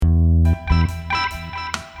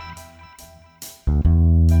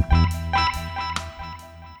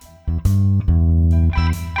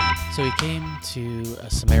So he came to a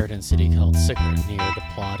Samaritan city called Sychar, near the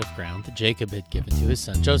plot of ground that Jacob had given to his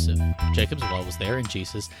son Joseph. Jacob's well was there, and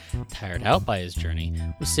Jesus, tired out by his journey,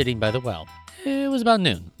 was sitting by the well. It was about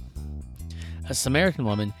noon. A Samaritan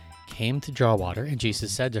woman came to draw water, and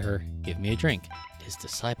Jesus said to her, "Give me a drink." His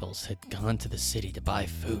disciples had gone to the city to buy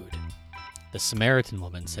food. The Samaritan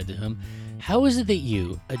woman said to him, "How is it that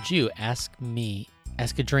you, a Jew, ask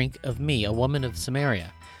a drink of me, a woman of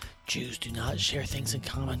Samaria? Jews do not share things in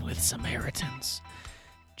common with Samaritans."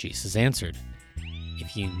 Jesus answered,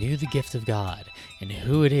 "If you knew the gift of God and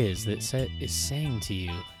who it is that is saying to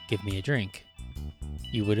you, 'Give me a drink,'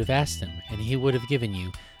 you would have asked him, and he would have given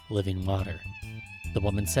you living water." The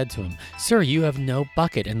woman said to him, "Sir, you have no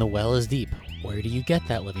bucket, and the well is deep. Where do you get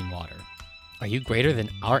that living water? Are you greater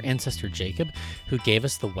than our ancestor Jacob, who gave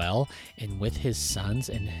us the well, and with his sons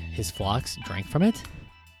and his flocks drank from it?"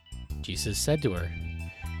 Jesus said to her,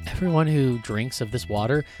 "Everyone who drinks of this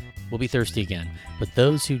water will be thirsty again, but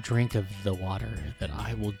those who drink of the water that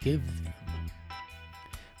I will give them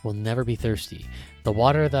will never be thirsty. The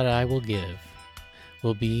water that I will give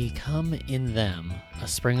will become in them a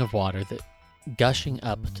spring of water that gushing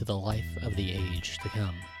up to the life of the age to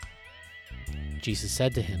come." Jesus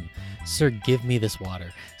said to him, "Sir, give me this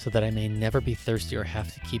water, so that I may never be thirsty or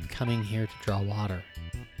have to keep coming here to draw water."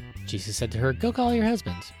 Jesus said to her, "Go call your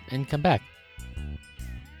husband and come back."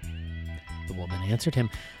 The woman answered him,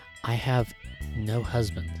 "I have no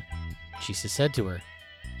husband." Jesus said to her,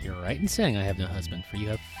 "You're right in saying I have no husband, for you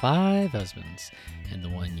have 5 husbands, and the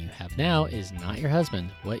one you have now is not your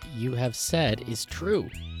husband. What you have said is true."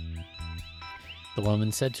 The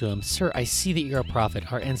woman said to him, "Sir, I see that you're a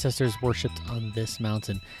prophet. Our ancestors worshipped on this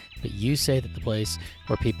mountain, but you say that the place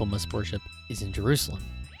where people must worship is in Jerusalem."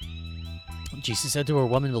 Jesus said to her,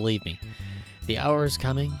 "Woman, believe me, the hour is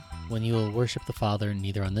coming when you will worship the Father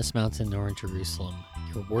neither on this mountain nor in Jerusalem.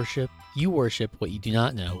 You worship what you do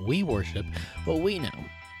not know. We worship what we know,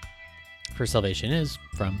 for salvation is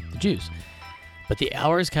from the Jews. But the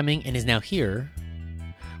hour is coming and is now here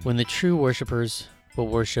when the true worshipers will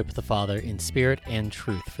worship the Father in spirit and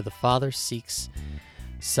truth, for the Father seeks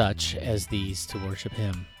such as these to worship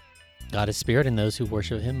him. God is spirit, and those who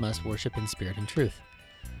worship him must worship in spirit and truth."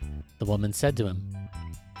 The woman said to him,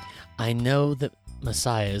 "I know that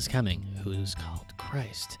Messiah is coming, who is called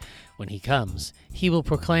Christ. When he comes, he will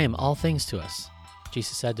proclaim all things to us."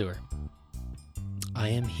 Jesus said to her, "I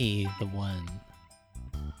am he, the one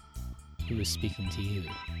who is speaking to you."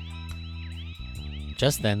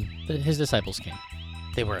 Just then, his disciples came.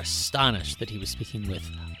 They were astonished that he was speaking with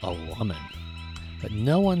a woman. But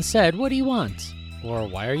no one said, "What do you want?" or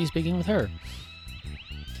 "Why are you speaking with her?"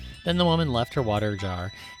 Then the woman left her water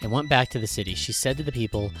jar and went back to the city. She said to the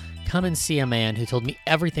people, "Come and see a man who told me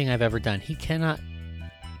everything I've ever done. He cannot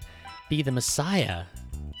be the Messiah,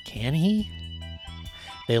 can he?"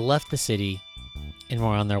 They left the city and were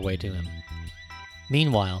on their way to him.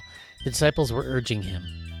 Meanwhile, the disciples were urging him,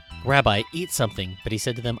 "Rabbi, eat something." But he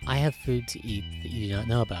said to them, "I have food to eat that you do not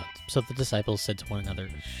know about." So the disciples said to one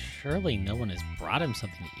another, "Surely no one has brought him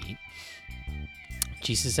something to eat."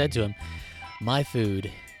 Jesus said to him, "My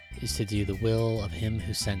food is to do the will of him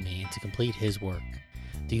who sent me and to complete his work.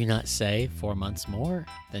 Do you not say, 4 months more,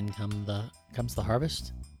 then comes the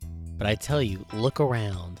harvest? But I tell you, look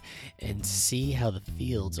around and see how the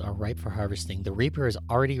fields are ripe for harvesting. The reaper is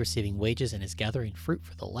already receiving wages and is gathering fruit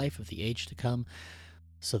for the life of the age to come,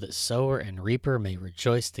 so that sower and reaper may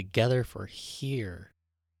rejoice together. For here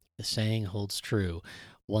the saying holds true,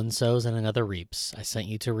 one sows and another reaps. I sent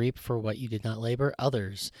you to reap for what you did not labor.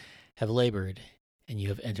 Others have labored, and you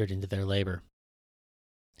have entered into their labor."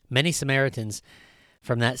 Many Samaritans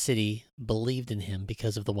from that city believed in him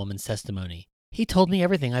because of the woman's testimony. "He told me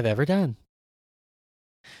everything I've ever done."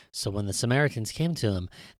 So when the Samaritans came to him,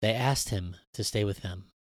 they asked him to stay with them.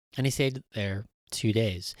 And he stayed there 2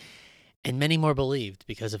 days. And many more believed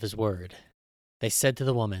because of his word. They said to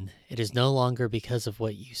the woman, "It is no longer because of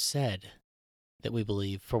what you said that we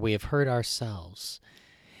believe, for we have heard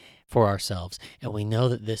for ourselves, and we know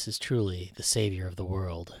that this is truly the Savior of the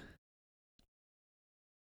world."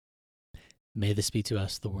 May this be to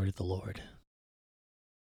us the word of the Lord.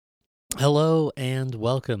 Hello and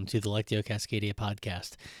welcome to the Lectio Cascadia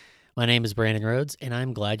podcast. My name is Brandon Rhodes, and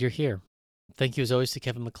I'm glad you're here. Thank you as always to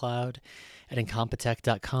Kevin MacLeod at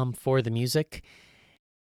Incompetech.com for the music,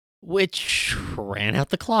 which ran out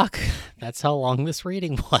the clock. That's how long this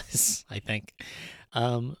reading was, I think.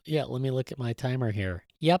 Let me look at my timer here.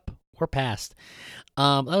 Yep, we're past.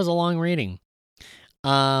 That was a long reading.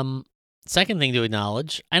 Second thing to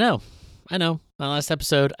acknowledge, I know. My last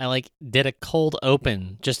episode, I did a cold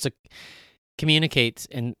open just to communicate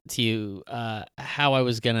to you how I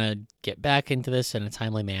was gonna get back into this in a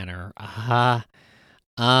timely manner.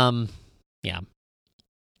 Yeah.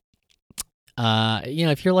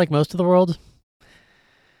 If you're like most of the world,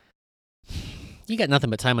 you got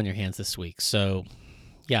nothing but time on your hands this week. So,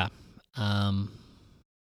 yeah. I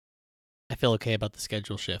feel okay about the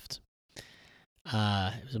schedule shift. It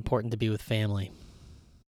was important to be with family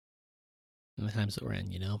in the times that we're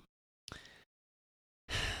in,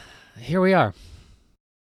 Here we are.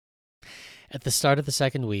 At the start of the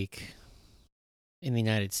second week in the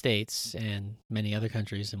United States and many other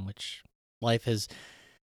countries in which life has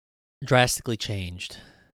drastically changed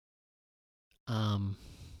in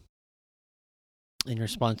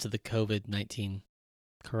response to the COVID-19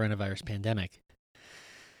 coronavirus pandemic.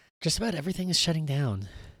 Just about everything is shutting down.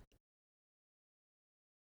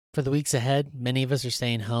 For the weeks ahead, many of us are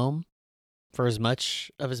staying home for as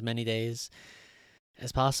many days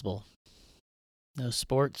as possible. No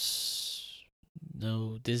sports,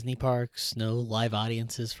 no Disney parks, no live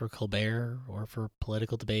audiences for Colbert or for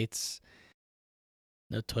political debates,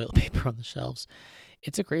 no toilet paper on the shelves.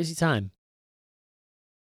 It's a crazy time.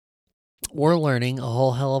 We're learning a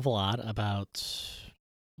whole hell of a lot about,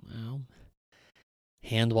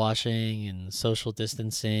 hand washing and social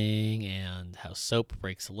distancing and how soap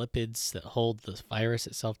breaks lipids that hold the virus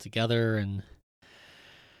itself together and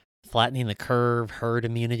flattening the curve, herd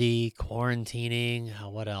immunity, quarantining.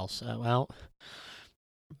 What else?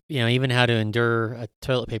 Even how to endure a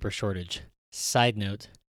toilet paper shortage. Side note,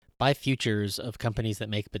 buy futures of companies that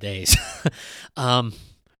make bidets.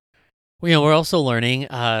 We're also learning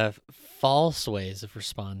false ways of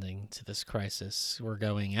responding to this crisis. We're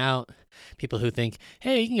going out. People who think,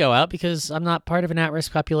 hey, you can go out because I'm not part of an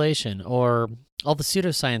at-risk population, or all the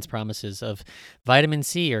pseudoscience promises of vitamin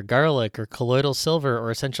C or garlic or colloidal silver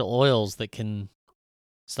or essential oils that can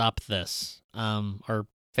stop this, or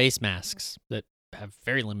face masks that have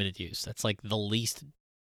very limited use. That's like the least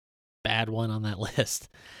bad one on that list.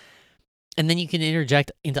 And then you can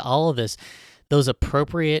interject into all of this those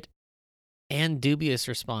appropriate and dubious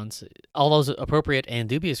responses. All those appropriate and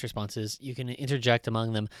dubious responses, you can interject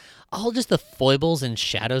among them all just the foibles and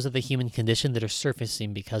shadows of the human condition that are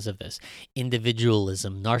surfacing because of this.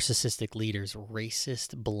 Individualism, narcissistic leaders,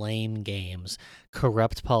 racist blame games,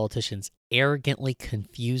 corrupt politicians, arrogantly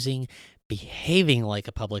confusing, behaving like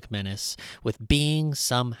a public menace with being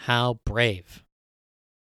somehow brave.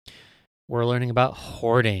 We're learning about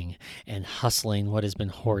hoarding and hustling what has been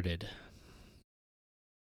hoarded.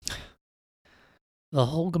 The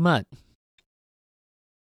whole gamut.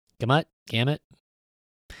 Gamut.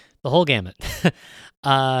 The whole gamut.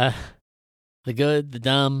 The good, the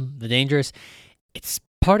dumb, the dangerous. It's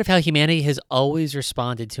part of how humanity has always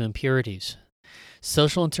responded to impurities.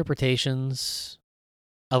 Social interpretations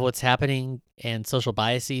of what's happening and social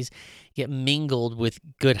biases get mingled with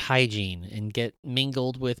good hygiene and get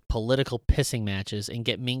mingled with political pissing matches and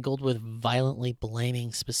get mingled with violently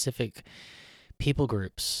blaming specific people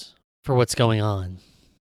groups for what's going on.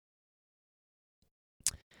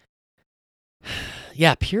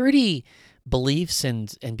 Yeah, purity beliefs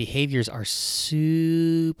and behaviors are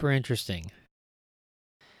super interesting.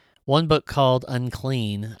 One book called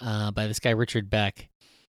Unclean by this guy, Richard Beck,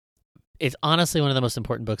 it's honestly one of the most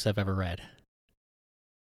important books I've ever read.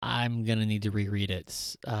 I'm going to need to reread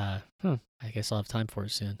it. I guess I'll have time for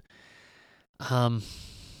it soon.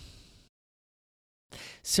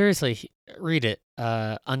 Seriously, read it.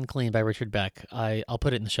 Unclean by Richard Beck. I'll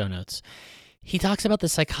put it in the show notes. He talks about the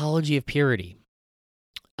psychology of purity.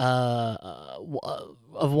 Of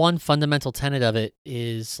one fundamental tenet of it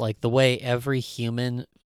is like the way every human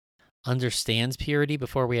understands purity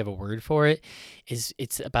before we have a word for it is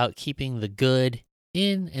it's about keeping the good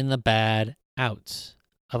in and the bad out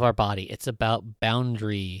of our body. It's about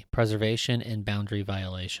boundary preservation and boundary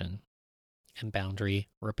violation and boundary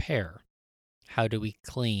repair. How do we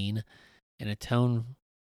clean and atone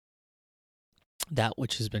that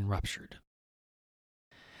which has been ruptured?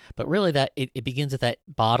 But really that it begins with that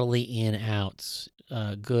bodily in, out,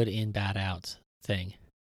 good in, bad out thing.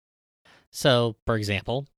 So, for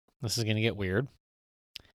example, this is going to get weird.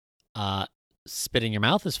 Spit in your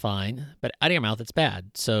mouth is fine, but out of your mouth it's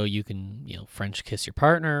bad. So you can, French kiss your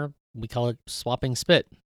partner. We call it swapping spit.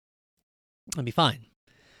 It'd be fine.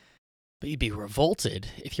 But you'd be revolted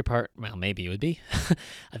if maybe you would be.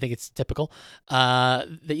 I think it's typical.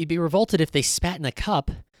 That you'd be revolted if they spat in a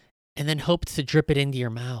cup and then hoped to drip it into your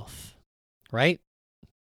mouth, right?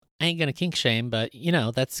 I ain't gonna kink shame, but,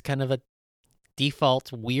 that's kind of a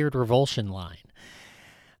default weird revulsion line.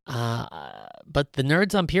 But the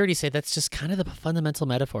nerds on purity say that's just kind of the fundamental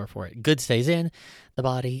metaphor for it. Good stays in the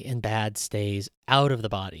body and bad stays out of the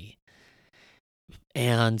body.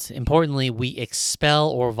 And importantly, we expel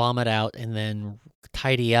or vomit out and then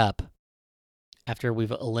tidy up after we've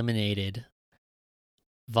vomited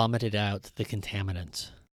out the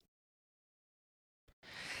contaminants.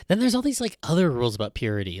 Then there's all these like other rules about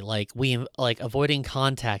purity, like avoiding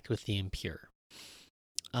contact with the impure.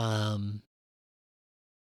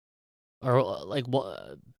 Or like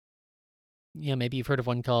what? Yeah, maybe you've heard of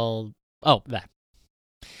one called that.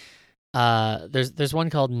 There's one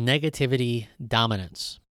called negativity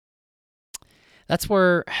dominance. That's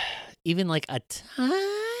where even like a tiny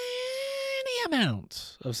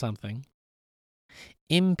amount of something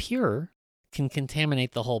impure can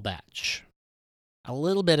contaminate the whole batch. A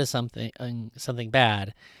little bit of something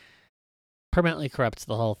bad permanently corrupts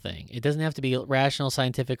the whole thing. It doesn't have to be rational,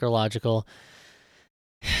 scientific, or logical.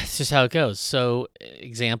 It's just how it goes. So,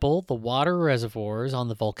 example, the water reservoirs on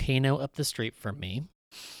the volcano up the street from me.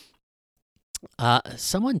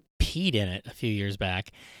 Someone peed in it a few years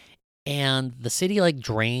back, and the city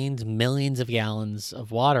drained millions of gallons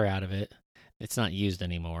of water out of it. It's not used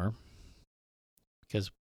anymore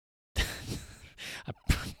because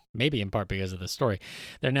maybe in part because of the story.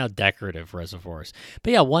 They're now decorative reservoirs.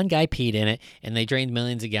 But yeah, one guy peed in it, and they drained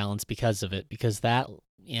millions of gallons because of it, because that,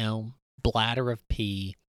 bladder of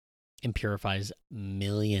pee impurifies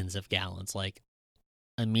millions of gallons, like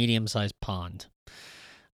a medium-sized pond.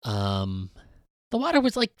 The water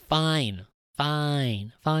was fine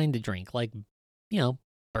to drink.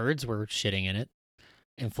 Birds were shitting in it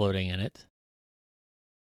and floating in it.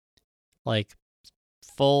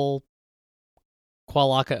 Full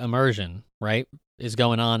qualaka immersion, right, is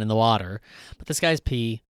going on in the water. But this guy's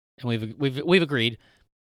pee, and we've agreed,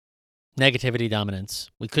 negativity dominance.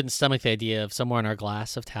 We couldn't stomach the idea of somewhere in our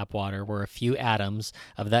glass of tap water were a few atoms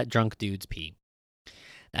of that drunk dude's pee.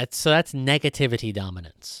 That's negativity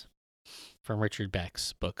dominance from Richard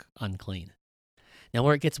Beck's book Unclean. Now,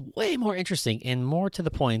 where it gets way more interesting and more to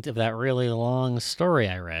the point of that really long story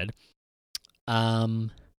I read,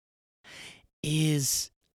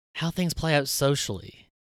 is how things play out socially.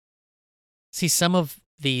 See, some of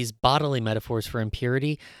these bodily metaphors for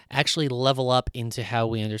impurity actually level up into how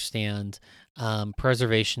we understand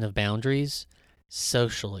preservation of boundaries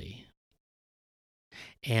socially,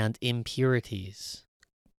 and impurities,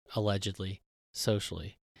 allegedly,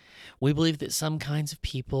 socially. We believe that some kinds of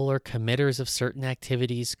people or committers of certain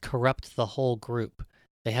activities corrupt the whole group.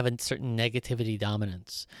 They have a certain negativity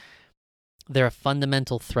dominance. They're a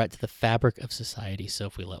fundamental threat to the fabric of society. So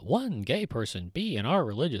if we let one gay person be in our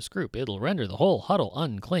religious group, it'll render the whole huddle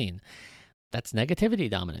unclean. That's negativity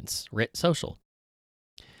dominance, writ social.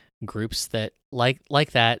 Groups that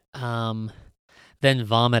like that then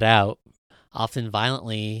vomit out, often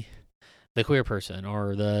violently, the queer person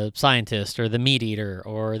or the scientist or the meat eater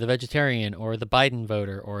or the vegetarian or the Biden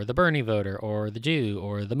voter or the Bernie voter or the Jew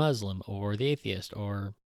or the Muslim or the atheist,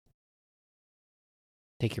 or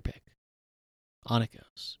take your pick. On it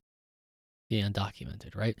goes. The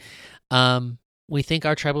undocumented, right? We think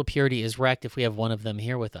our tribal purity is wrecked if we have one of them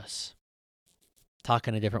here with us.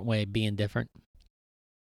 Talking a different way, being different,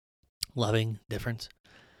 loving different.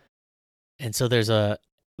 And so there's a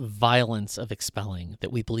violence of expelling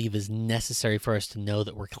that we believe is necessary for us to know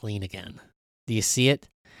that we're clean again. Do you see it?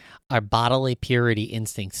 Our bodily purity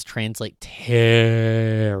instincts translate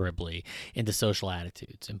terribly into social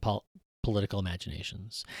attitudes and political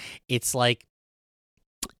imaginations. It's like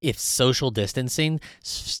if social distancing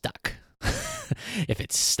stuck, if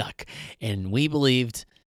it's stuck, and we believed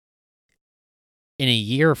in a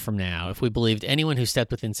year from now, if we believed anyone who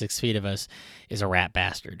stepped within 6 feet of us is a rat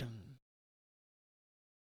bastard,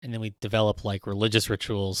 and then we develop religious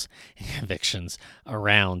rituals and convictions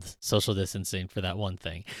around social distancing for that one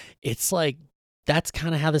thing. It's that's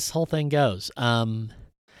kind of how this whole thing goes.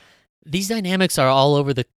 These dynamics are all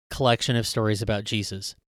over the collection of stories about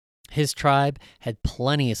Jesus. His tribe had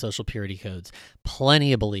plenty of social purity codes,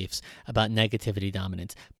 plenty of beliefs about negativity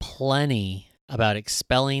dominance, plenty about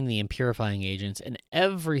expelling the impurifying agents, and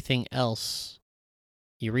everything else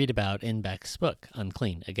you read about in Beck's book,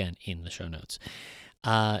 Unclean, again, in the show notes.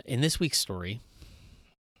 In this week's story,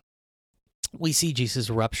 we see Jesus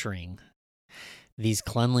rupturing these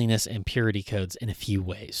cleanliness and purity codes in a few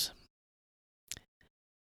ways.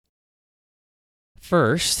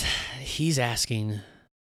 First, he's asking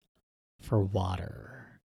for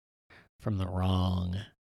water from the wrong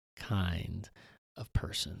kind of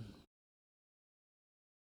person.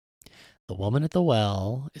 The woman at the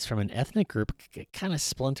well is from an ethnic group kind of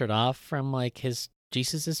splintered off from his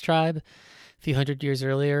Jesus's tribe a few hundred years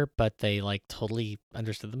earlier, but they like totally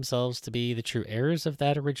understood themselves to be the true heirs of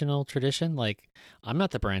that original tradition. Like, I'm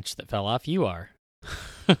not the branch that fell off, you are.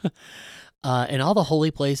 And all the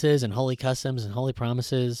holy places and holy customs and holy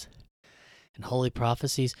promises and holy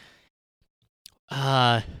prophecies,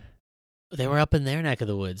 they were up in their neck of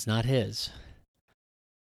the woods, not his.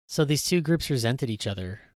 So these two groups resented each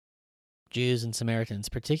other, Jews and Samaritans,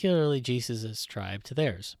 particularly Jesus' tribe to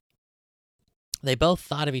theirs. They both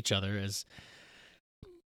thought of each other as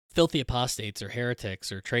filthy apostates or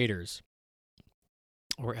heretics or traitors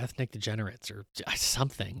or ethnic degenerates or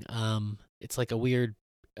something. It's like a weird,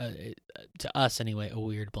 to us anyway, a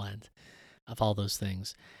weird blend of all those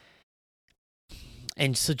things.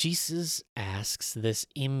 And so Jesus asks this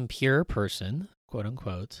impure person, quote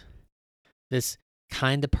unquote, this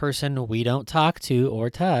kind of person we don't talk to or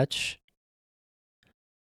touch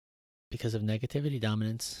because of negativity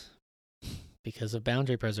dominance, because of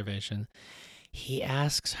boundary preservation, he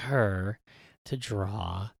asks her to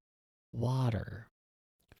draw water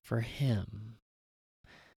for him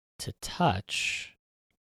to touch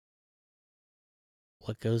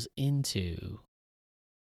what goes into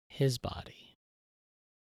his body.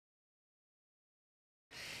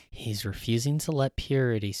 He's refusing to let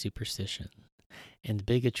purity, superstition, and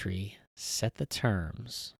bigotry set the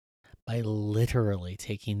terms by literally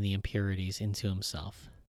taking the impurities into himself.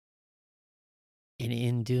 And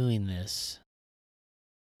in doing this,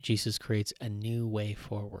 Jesus creates a new way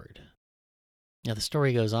forward. Now, the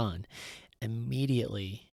story goes on.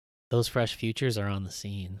 Immediately, those fresh futures are on the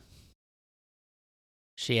scene.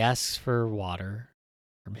 She asks for water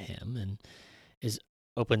from him and is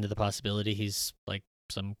open to the possibility he's like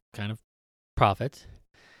some kind of prophet.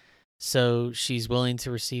 So she's willing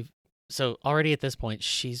to receive. So already at this point,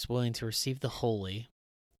 she's willing to receive the holy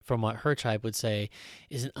from what her tribe would say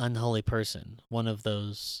is an unholy person, one of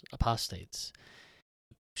those apostates.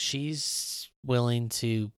 She's willing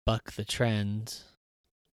to buck the trend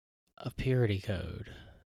of purity code.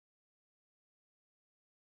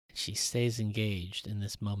 She stays engaged in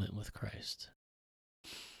this moment with Christ.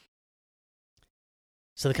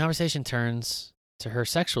 So the conversation turns to her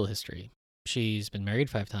sexual history. She's been married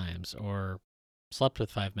 5 times or slept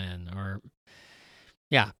with 5 men or,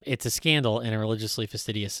 yeah, it's a scandal in a religiously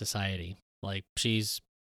fastidious society. Like, she's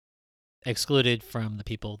excluded from the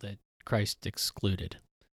people that Christ excluded.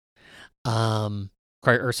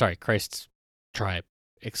 Christ's tribe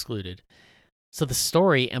excluded. So the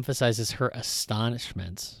story emphasizes her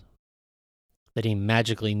astonishment that he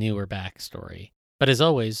magically knew her backstory. But as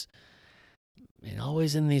always, and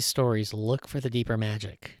always in these stories, look for the deeper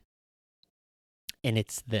magic. And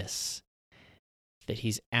it's this, that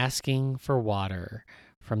he's asking for water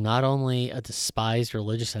from not only a despised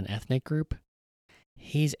religious and ethnic group,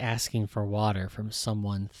 he's asking for water from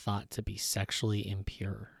someone thought to be sexually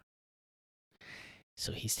impure.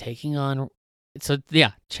 So he's taking on... So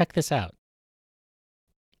yeah, check this out.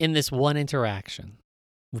 In this one interaction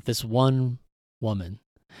with this one woman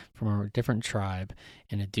from a different tribe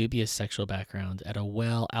and a dubious sexual background at a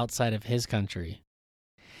well outside of his country,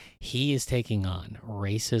 he is taking on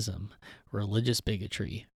racism, religious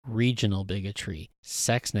bigotry, regional bigotry,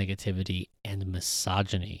 sex negativity, and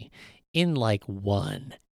misogyny in like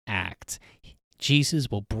one act. Jesus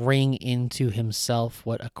will bring into himself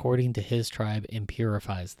what, according to his tribe,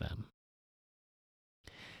 impurifies them.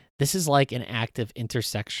 This is like an act of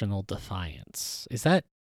intersectional defiance. Is that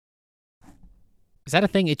a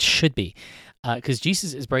thing? It should be. Because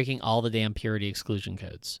Jesus is breaking all the damn purity exclusion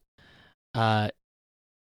codes. At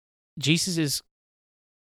this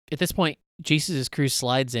point, Jesus' crew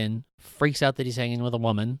slides in, freaks out that he's hanging with a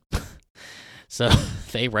woman. So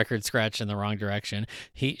they record scratch in the wrong direction.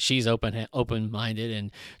 She's open-minded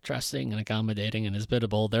and trusting and accommodating and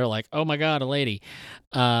hospitable. They're like, oh my God, a lady.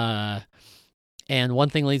 And one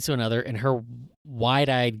thing leads to another, and her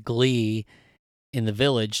wide-eyed glee in the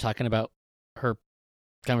village, talking about her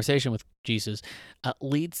conversation with Jesus,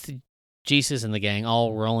 leads to Jesus and the gang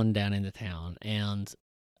all rolling down into town. And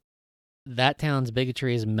that town's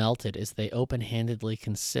bigotry is melted as they open-handedly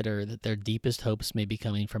consider that their deepest hopes may be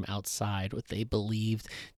coming from outside what they believed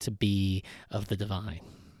to be of the divine.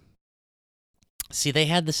 See, they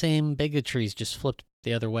had the same bigotries, just flipped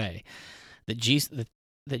the other way. That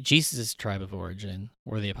Jesus' tribe of origin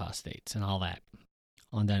were the apostates and all that.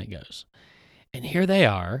 On down it goes. And here they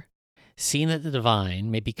are, seeing that the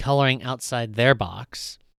divine may be coloring outside their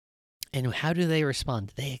box. And how do they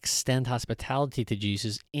respond? They extend hospitality to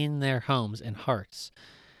Jesus in their homes and hearts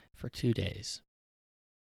for 2 days.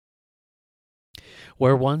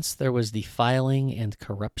 Where once there was defiling and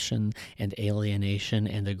corruption and alienation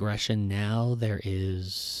and aggression, now there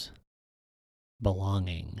is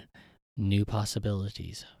belonging, new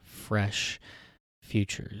possibilities, fresh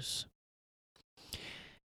futures.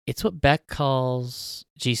 It's what Beck calls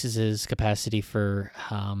Jesus' capacity for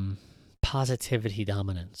positivity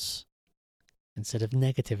dominance instead of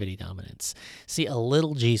negativity dominance. See, a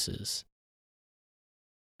little Jesus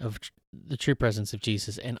of the true presence of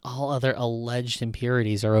Jesus and all other alleged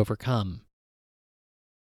impurities are overcome.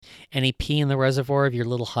 Any pee in the reservoir of your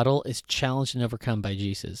little huddle is challenged and overcome by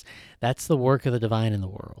Jesus. That's the work of the divine in the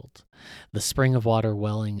world. The spring of water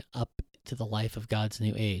welling up to the life of God's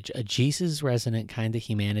new age. A Jesus-resonant kind of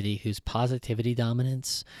humanity whose positivity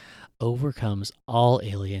dominance overcomes all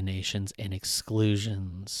alienations and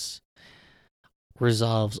exclusions,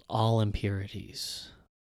 resolves all impurities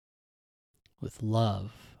with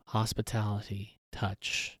love, hospitality,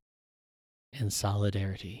 touch, and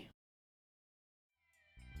solidarity.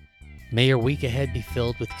 May your week ahead be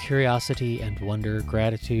filled with curiosity and wonder,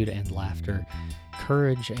 gratitude and laughter,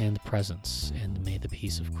 courage and presence, and may the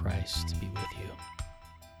peace of Christ be with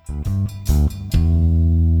you.